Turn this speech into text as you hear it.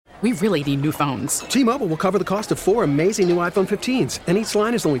We really need new phones. T-Mobile will cover the cost of 4 amazing new iPhone 15s, and each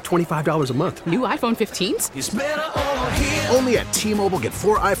line is only $25 a month. New iPhone 15s? It's better over here. Only at T-Mobile, get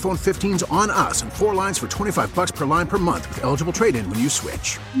 4 iPhone 15s on us and 4 lines for $25 per line per month with eligible trade-in when you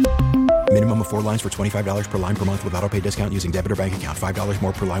switch. Minimum of 4 lines for $25 per line per month with autopay discount using debit or bank account. $5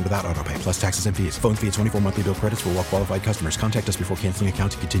 more per line without autopay, plus taxes and fees. Phone fee at 24 monthly bill credits for well-qualified customers. Contact us before canceling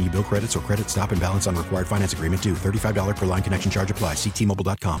account to continue bill credits or credit stop and balance on required finance agreement due. $35 per line connection charge applies. See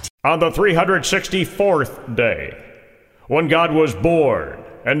T-Mobile.com. On the 364th day, when God was bored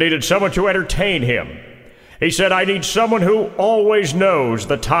and needed someone to entertain him, he said, I need someone who always knows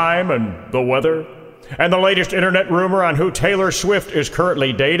the time and the weather and the latest internet rumor on who Taylor Swift is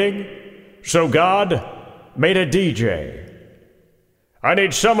currently dating. So God made a DJ. I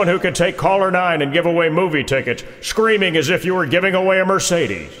need someone who can take caller 9 and give away movie tickets, screaming as if you were giving away a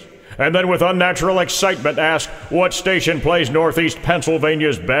Mercedes, and then with unnatural excitement ask what station plays Northeast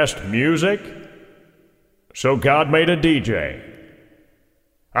Pennsylvania's best music. So God made a DJ.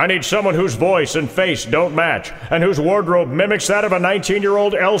 I need someone whose voice and face don't match and whose wardrobe mimics that of a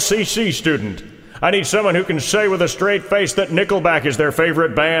 19-year-old LCC student. I need someone who can say with a straight face that Nickelback is their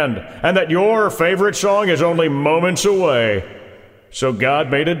favorite band and that your favorite song is only moments away. So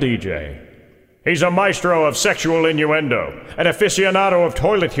God made a DJ. He's a maestro of sexual innuendo, an aficionado of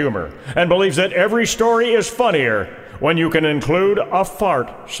toilet humor, and believes that every story is funnier when you can include a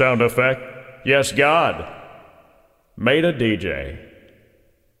fart sound effect. Yes, God made a DJ.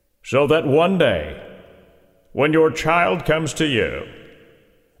 So that one day, when your child comes to you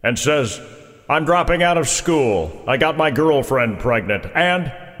and says, I'm dropping out of school, I got my girlfriend pregnant,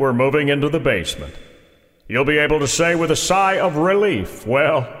 and we're moving into the basement, you'll be able to say with a sigh of relief,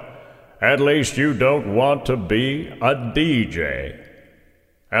 well, at least you don't want to be a DJ.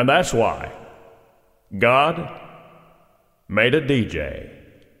 And that's why God made a DJ.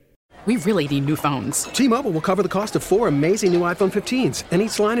 We really need new phones. T-Mobile will cover the cost of 4 amazing new iPhone 15s, and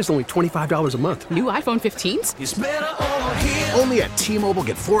each line is only $25 a month. New iPhone 15s? It's better over here. Only at T-Mobile,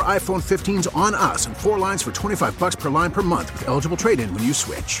 get 4 iPhone 15s on us and 4 lines for $25 per line per month with eligible trade-in when you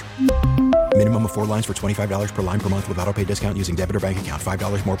switch. Minimum of 4 lines for $25 per line per month with autopay discount using debit or bank account.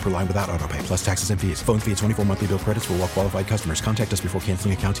 $5 more per line without autopay, plus taxes and fees. Phone fee at 24 monthly bill credits for well-qualified customers. Contact us before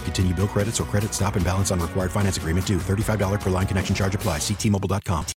canceling account to continue bill credits or credit stop and balance on required finance agreement due. $35 per line connection charge applies. See T-Mobile.com.